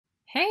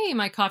Hey,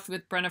 my Coffee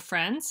with Brenna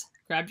friends.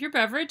 Grab your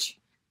beverage,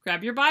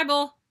 grab your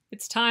Bible.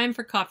 It's time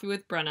for Coffee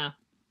with Brenna.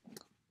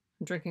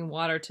 I'm drinking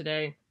water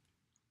today.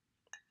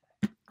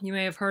 You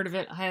may have heard of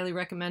it. I highly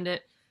recommend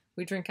it.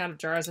 We drink out of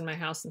jars in my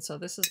house, and so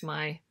this is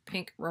my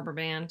pink rubber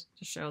band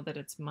to show that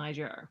it's my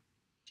jar.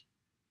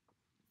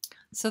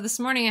 So this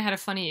morning I had a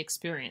funny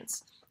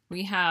experience.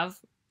 We have,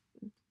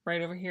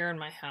 right over here in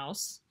my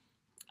house,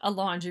 a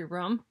laundry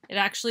room. It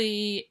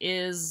actually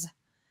is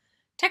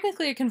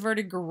technically a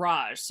converted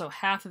garage, so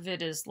half of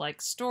it is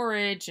like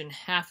storage and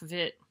half of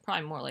it,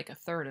 probably more like a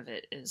third of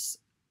it, is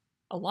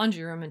a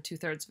laundry room and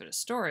 2/3 of it is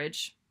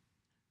storage.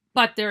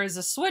 But there is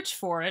a switch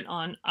for it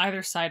on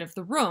either side of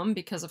the room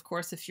because, of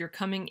course, if you're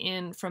coming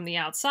in from the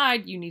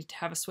outside, you need to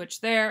have a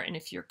switch there, and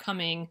if you're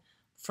coming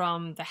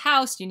from the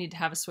house, you need to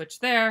have a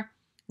switch there.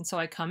 And so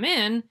I come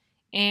in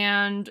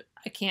and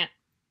I can't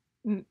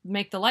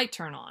make the light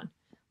turn on,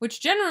 which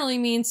generally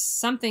means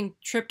something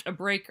tripped a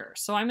breaker.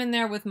 So I'm in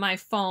there with my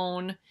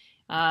phone,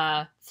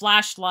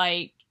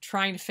 flashlight,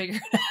 trying to figure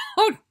it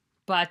out.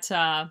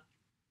 But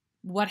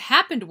what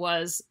happened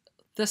was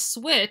the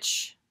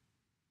switch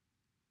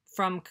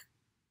from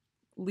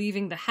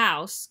leaving the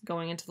house,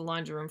 going into the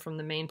laundry room from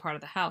the main part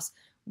of the house,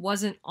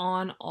 wasn't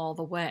on all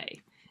the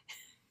way.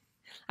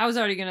 I was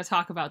already going to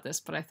talk about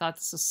this, but I thought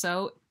this was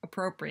so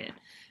appropriate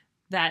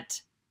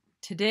that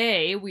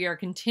today we are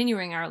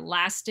continuing our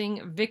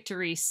Lasting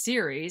Victory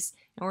series,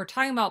 and we're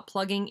talking about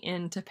plugging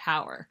into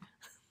power.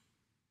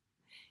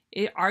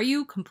 Are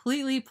you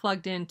completely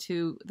plugged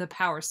into the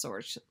power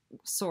source,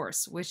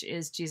 which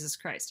is Jesus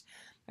Christ?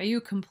 Are you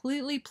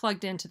completely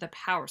plugged into the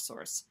power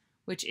source,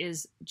 which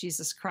is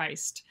Jesus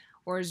Christ?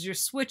 Or is your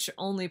switch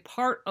only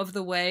part of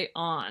the way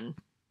on?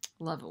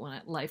 Love it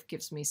when life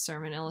gives me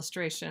sermon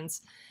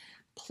illustrations.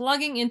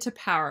 Plugging into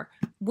power.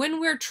 When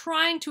we're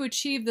trying to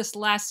achieve this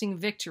lasting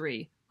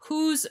victory,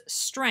 whose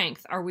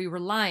strength are we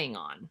relying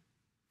on?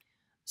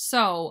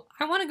 So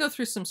I want to go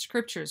through some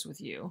scriptures with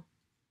you.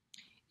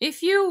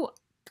 If you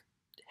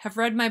have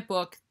read my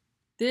book,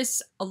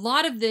 a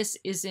lot of this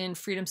is in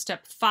Freedom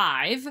Step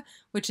 5,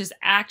 which is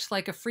act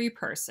like a free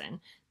person.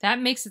 That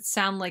makes it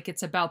sound like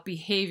it's about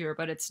behavior,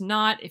 but it's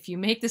not. If you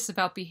make this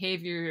about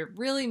behavior, you're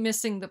really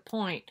missing the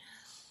point.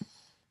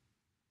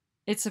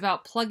 It's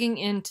about plugging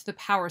into the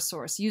power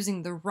source,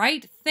 using the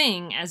right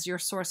thing as your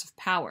source of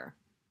power.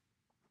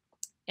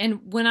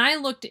 And when I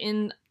looked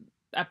in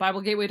at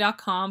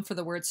BibleGateway.com for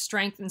the word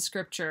strength in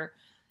Scripture,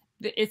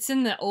 it's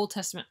in the Old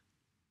Testament.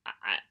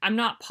 I'm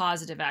not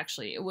positive,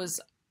 actually. It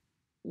was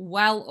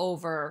well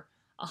over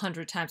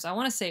 100 times. I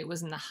want to say it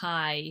was in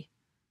the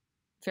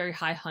very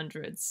high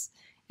hundreds.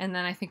 And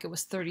then I think it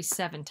was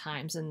 37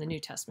 times in the New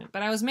Testament.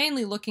 But I was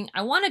mainly looking,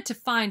 I wanted to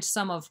find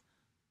some of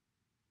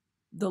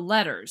the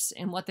letters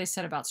and what they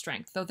said about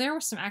strength. Though there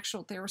were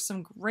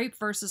some great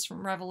verses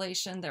from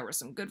Revelation. There were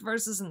some good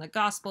verses in the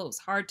Gospel. It was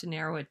hard to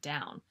narrow it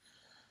down.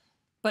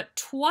 But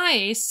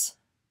twice,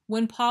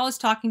 when Paul is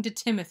talking to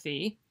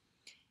Timothy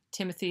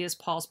is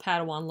Paul's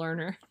Padawan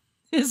learner,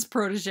 his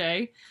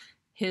protege,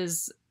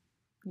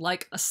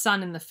 like a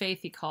son in the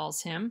faith, he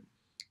calls him.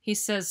 He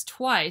says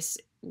twice,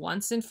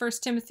 once in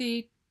 1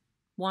 Timothy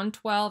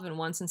 1:12 and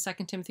once in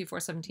 2 Timothy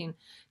 4:17,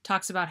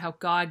 talks about how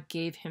God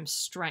gave him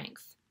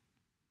strength.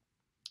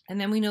 And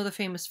then we know the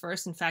famous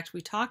verse. In fact,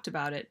 we talked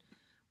about it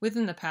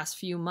within the past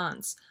few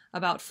months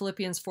about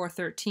Philippians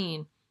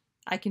 4:13.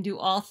 I can do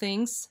all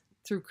things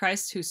through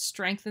Christ who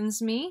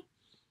strengthens me.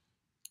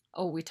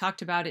 Oh, we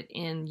talked about it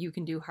in You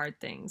Can Do Hard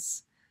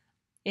Things.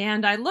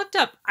 And I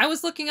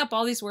was looking up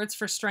all these words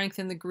for strength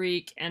in the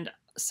Greek, and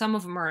some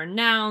of them are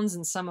nouns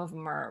and some of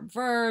them are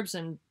verbs,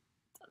 and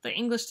the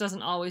English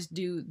doesn't always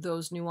do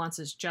those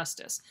nuances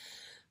justice.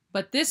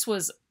 But this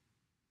was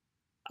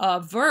a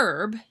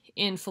verb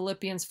in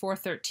Philippians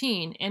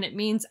 4:13, and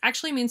it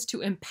actually means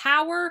to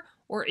empower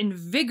or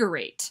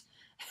invigorate.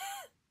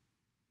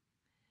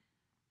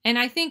 And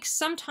I think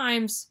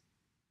sometimes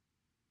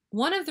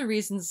one of the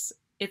reasons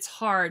it's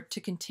hard to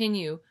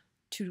continue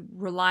to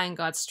rely on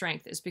God's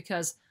strength is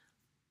because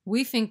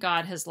we think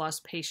God has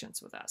lost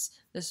patience with us.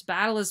 This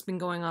battle has been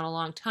going on a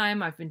long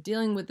time. I've been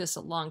dealing with this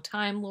a long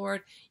time,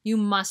 Lord. You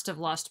must have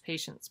lost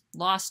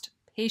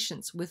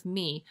patience with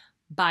me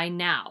by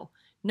now.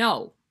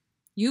 No,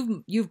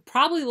 you've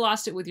probably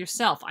lost it with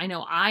yourself. I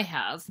know I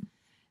have,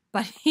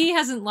 but he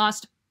hasn't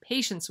lost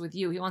patience with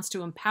you. He wants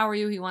to empower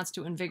you. He wants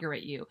to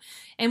invigorate you.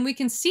 And we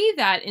can see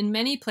that in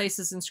many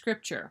places in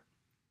Scripture.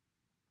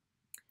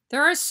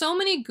 There are so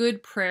many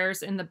good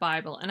prayers in the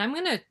Bible, and I'm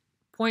going to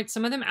point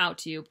some of them out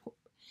to you.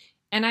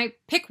 And I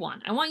pick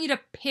one. I want you to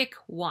pick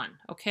one,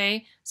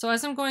 okay? So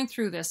as I'm going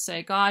through this,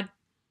 say, God,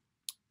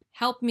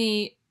 help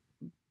me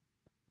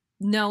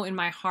know in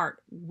my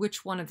heart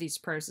which one of these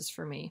prayers is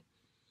for me.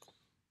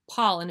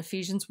 Paul in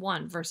Ephesians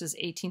 1, verses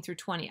 18 through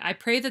 20. I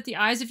pray that the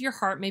eyes of your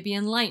heart may be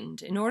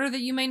enlightened, in order that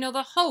you may know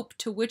the hope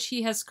to which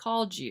he has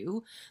called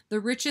you,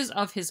 the riches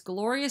of his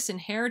glorious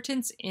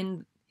inheritance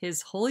in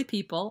his holy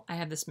people. I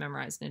have this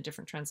memorized in a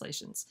different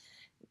translation.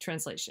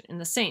 In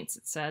the saints,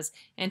 it says,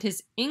 and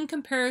his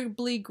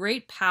incomparably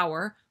great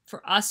power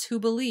for us who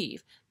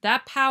believe.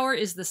 That power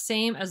is the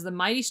same as the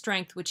mighty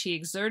strength which he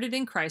exerted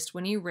in Christ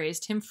when he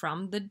raised him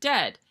from the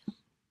dead.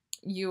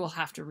 You will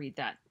have to read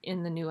that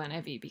in the new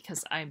NIV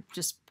because I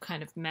just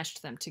kind of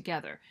meshed them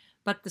together.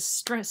 But the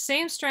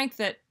same strength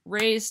that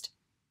raised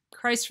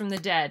Christ from the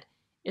dead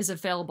is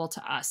available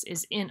to us,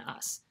 is in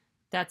us.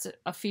 That's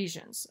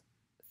Ephesians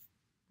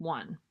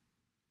 1.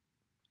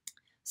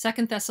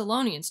 2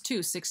 Thessalonians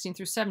 2, 16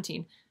 through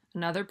 17.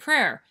 Another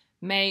prayer.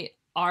 May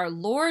our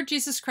Lord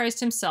Jesus Christ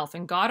himself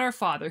and God our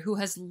Father, who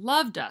has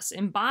loved us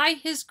and by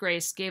his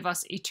grace gave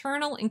us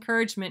eternal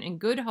encouragement and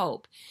good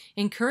hope,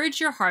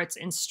 encourage your hearts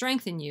and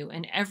strengthen you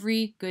in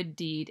every good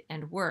deed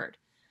and word.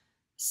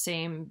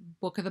 Same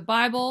book of the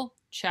Bible,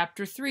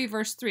 chapter 3,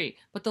 verse 3.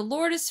 But the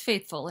Lord is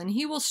faithful, and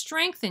he will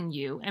strengthen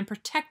you and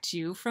protect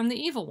you from the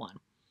evil one.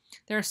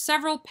 There are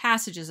several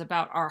passages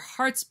about our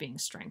hearts being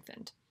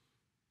strengthened.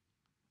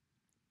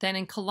 Then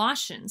in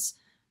Colossians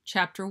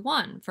chapter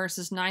 1,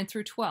 verses 9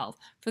 through 12.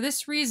 For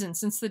this reason,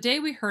 since the day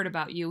we heard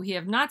about you, we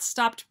have not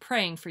stopped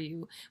praying for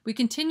you. We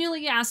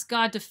continually ask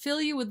God to fill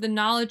you with the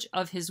knowledge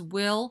of his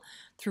will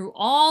through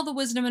all the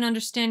wisdom and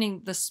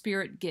understanding the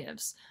Spirit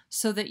gives,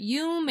 so that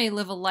you may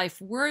live a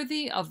life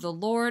worthy of the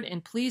Lord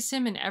and please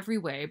him in every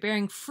way,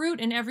 bearing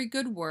fruit in every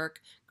good work,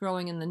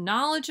 growing in the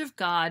knowledge of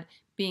God,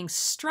 being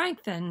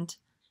strengthened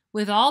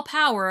with all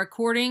power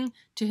according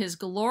to his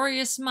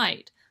glorious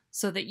might,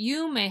 so that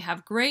you may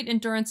have great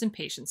endurance and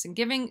patience, and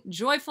giving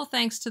joyful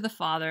thanks to the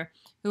Father,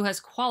 who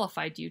has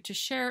qualified you to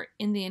share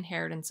in the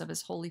inheritance of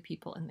his holy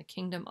people in the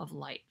kingdom of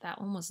light.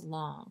 That one was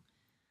long.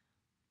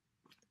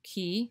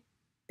 Key,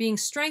 being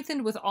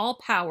strengthened with all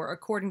power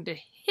according to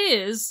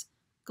his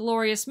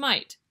glorious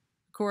might.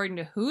 According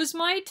to whose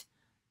might?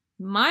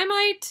 My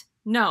might?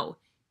 No,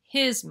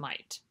 his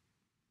might.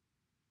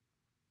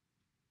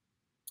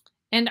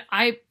 And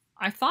I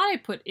thought I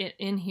put it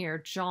in here,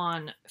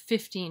 John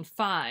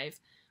 15:5,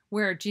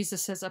 where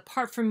Jesus says,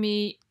 apart from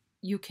me,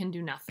 you can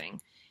do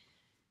nothing.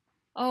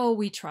 Oh,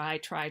 we try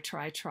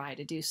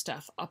to do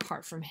stuff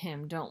apart from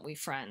him, don't we,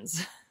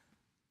 friends?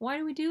 Why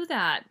do we do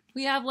that?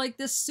 We have like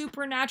this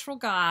supernatural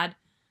God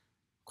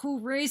who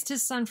raised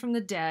his son from the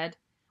dead.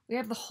 We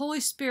have the Holy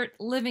Spirit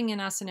living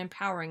in us and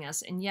empowering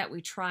us, and yet we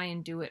try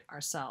and do it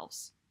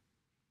ourselves.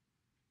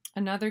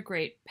 Another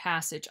great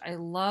passage. I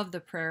love the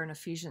prayer in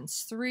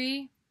Ephesians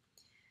 3.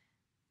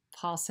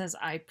 Paul says,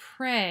 I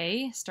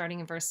pray, starting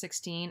in verse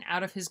 16,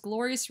 out of his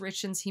glorious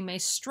riches he may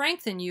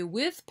strengthen you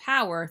with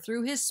power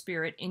through his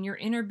Spirit in your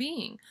inner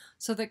being,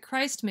 so that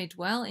Christ may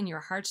dwell in your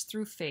hearts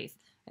through faith.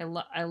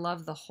 I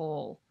love the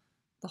whole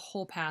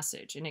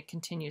passage, and it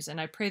continues. And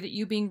I pray that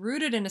you, being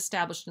rooted and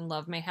established in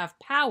love, may have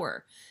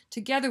power,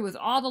 together with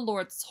all the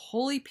Lord's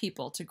holy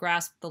people, to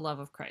grasp the love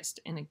of Christ.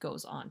 And it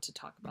goes on to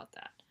talk about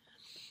that.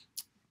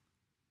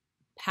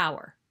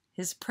 Power.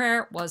 His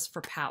prayer was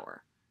for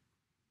power.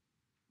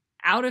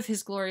 Out of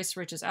his glorious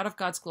riches, out of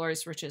God's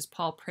glorious riches,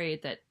 Paul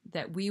prayed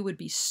that we would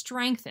be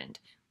strengthened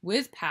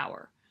with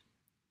power.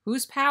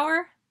 Whose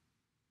power?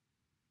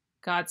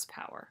 God's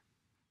power.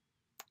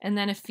 And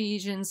then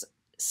Ephesians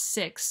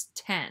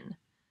 6:10.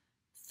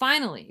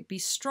 Finally, be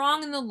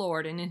strong in the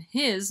Lord and in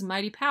his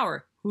mighty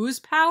power. Whose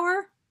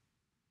power?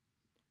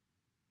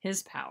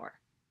 His power.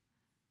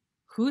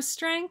 Whose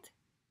strength?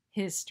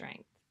 His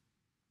strength.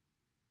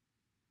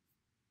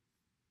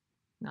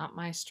 Not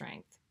my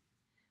strength.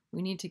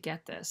 We need to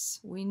get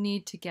this. We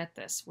need to get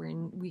this.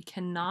 We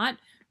cannot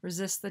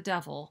resist the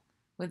devil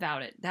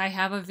without it. I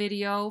have a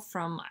video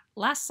from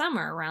last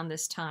summer around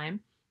this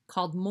time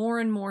called More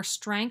and More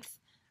Strength.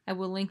 I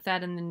will link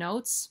that in the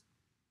notes.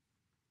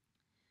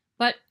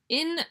 But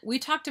we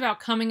talked about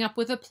coming up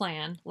with a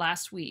plan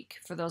last week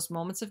for those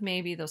moments of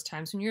maybe, those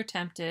times when you're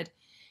tempted.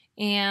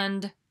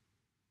 And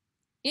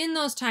in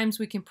those times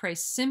we can pray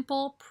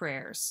simple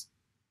prayers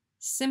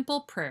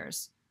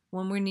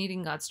when we're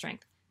needing God's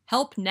strength.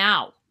 Help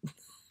now.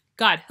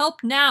 God,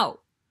 help now.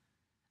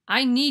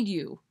 I need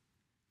you.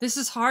 This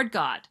is hard,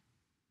 God.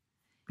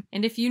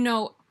 And if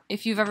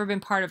you've ever been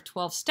part of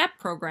 12-step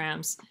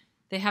programs,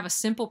 they have a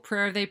simple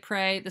prayer they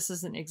pray. This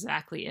isn't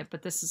exactly it,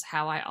 but this is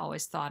how I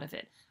always thought of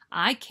it.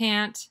 I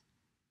can't,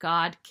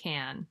 God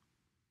can.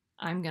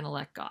 I'm going to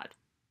let God.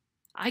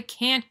 I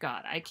can't,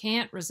 God. I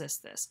can't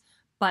resist this.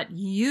 But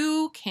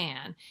you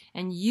can,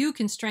 and you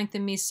can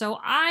strengthen me so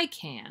I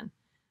can.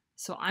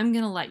 So I'm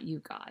going to let you,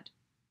 God.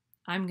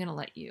 I'm going to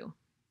let you.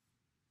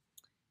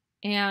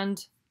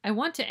 And I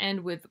want to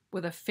end with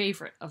a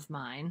favorite of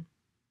mine.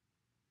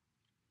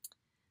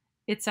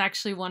 It's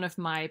actually one of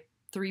my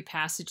 3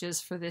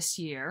 passages for this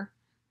year.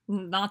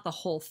 Not the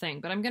whole thing,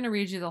 but I'm going to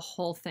read you the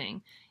whole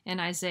thing in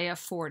Isaiah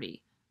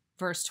 40,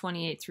 verse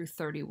 28 through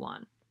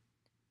 31.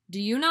 Do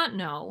you not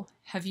know?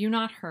 Have you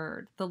not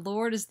heard? The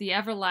Lord is the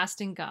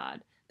everlasting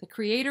God, the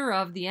creator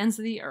of the ends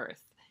of the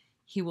earth.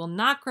 He will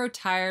not grow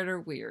tired or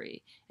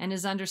weary, and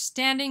his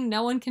understanding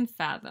no one can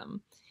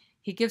fathom.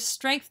 He gives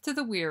strength to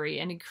the weary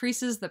and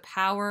increases the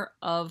power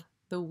of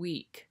the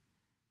weak.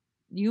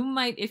 You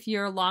might, if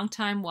you're a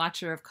longtime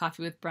watcher of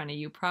Coffee with Brenna,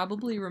 you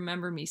probably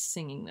remember me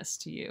singing this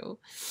to you.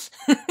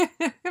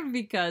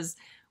 Because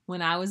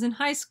when I was in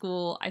high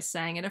school, I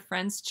sang at a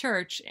friend's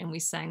church and we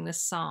sang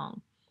this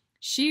song.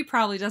 She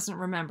probably doesn't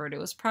remember it. It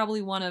was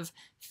probably one of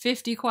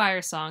 50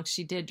 choir songs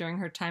she did during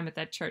her time at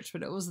that church,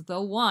 but it was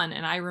the one,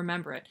 and I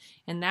remember it.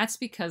 And that's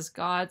because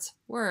God's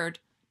word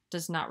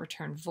does not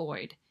return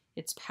void.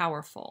 It's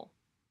powerful.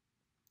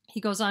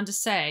 He goes on to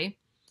say,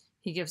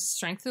 he gives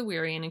strength to the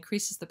weary and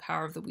increases the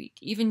power of the weak.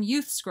 Even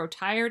youths grow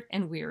tired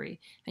and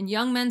weary, and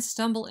young men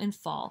stumble and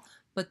fall.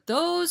 But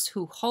those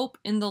who hope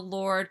in the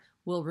Lord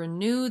will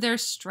renew their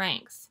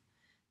strength.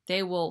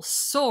 They will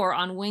soar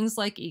on wings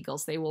like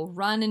eagles. They will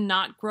run and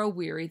not grow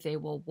weary. They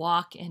will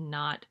walk and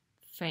not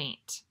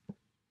faint.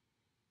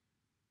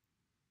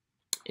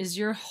 Is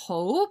your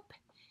hope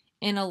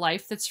in a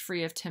life that's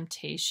free of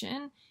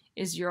temptation?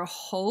 Is your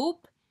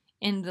hope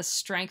in the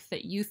strength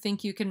that you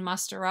think you can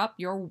muster up,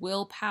 your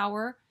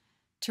willpower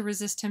to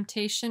resist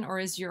temptation? Or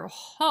is your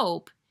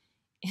hope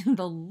in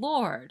the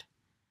Lord,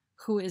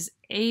 who is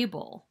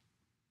able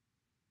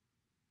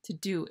to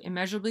do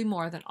immeasurably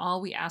more than all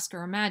we ask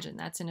or imagine?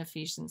 That's in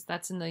Ephesians.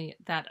 That's in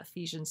that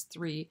Ephesians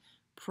 3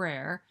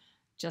 prayer,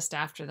 just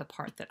after the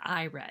part that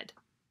I read.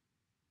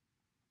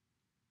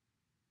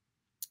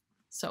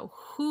 So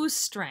whose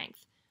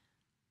strength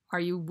are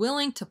you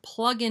willing to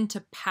plug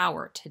into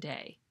power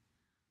today?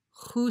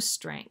 Whose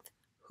strength,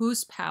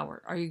 whose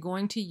power are you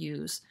going to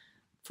use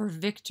for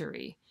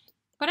victory?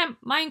 But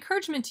my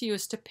encouragement to you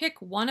is to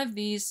pick one of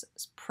these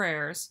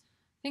prayers.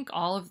 I think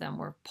all of them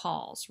were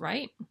Paul's,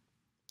 right?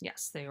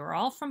 Yes, they were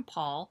all from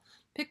Paul.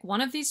 Pick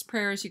one of these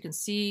prayers. You can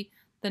see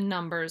the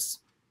numbers.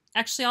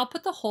 Actually, I'll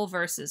put the whole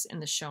verses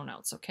in the show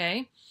notes,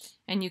 okay?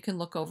 And you can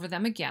look over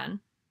them again.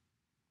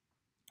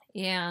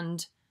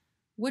 And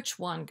which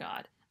one,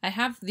 God? I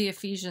have the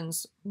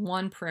Ephesians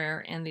 1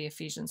 prayer and the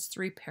Ephesians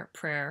 3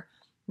 prayer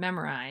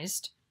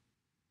memorized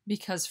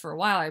because for a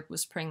while I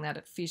was praying that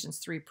Ephesians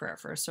 3 prayer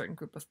for a certain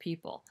group of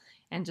people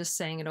and just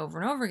saying it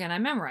over and over again. I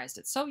memorized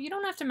it. So you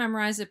don't have to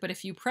memorize it, but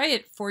if you pray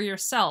it for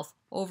yourself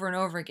over and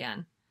over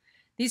again,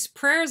 these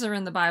prayers are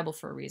in the Bible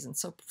for a reason.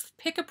 So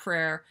pick a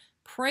prayer,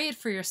 pray it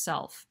for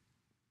yourself,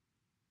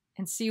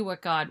 and see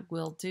what God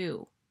will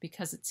do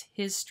because it's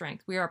His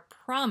strength. We are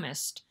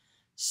promised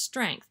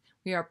strength.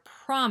 We are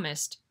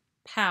promised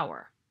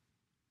power.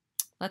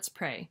 Let's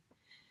pray.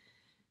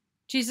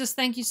 Jesus,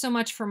 thank you so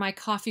much for my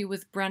Coffee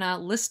with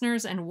Brenna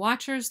listeners and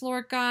watchers,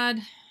 Lord God.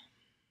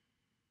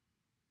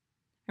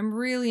 I'm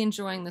really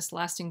enjoying this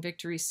Lasting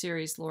Victory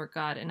series, Lord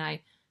God, and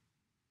I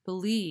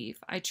believe,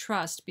 I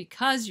trust,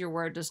 because your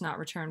word does not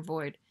return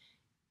void,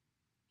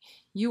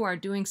 you are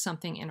doing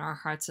something in our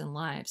hearts and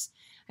lives.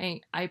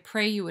 I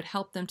pray you would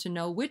help them to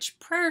know which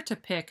prayer to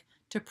pick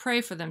to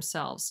pray for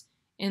themselves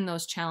in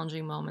those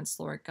challenging moments,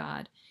 Lord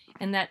God.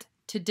 And that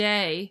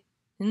today,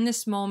 in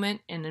this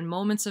moment, and in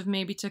moments of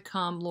maybe to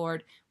come,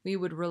 Lord, we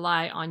would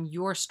rely on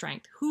your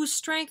strength. Whose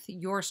strength?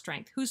 Your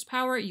strength. Whose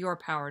power? Your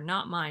power,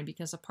 not mine,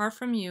 because apart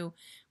from you,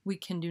 we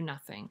can do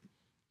nothing.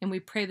 And we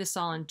pray this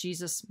all in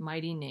Jesus'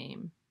 mighty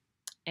name.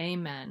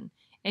 Amen.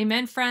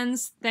 Amen,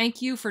 friends.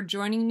 Thank you for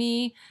joining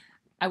me.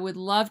 I would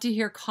love to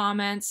hear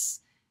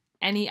comments,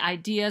 any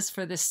ideas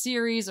for this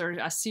series or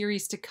a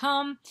series to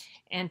come.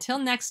 Until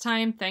next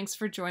time, thanks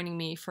for joining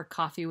me for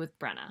Coffee with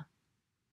Brenna.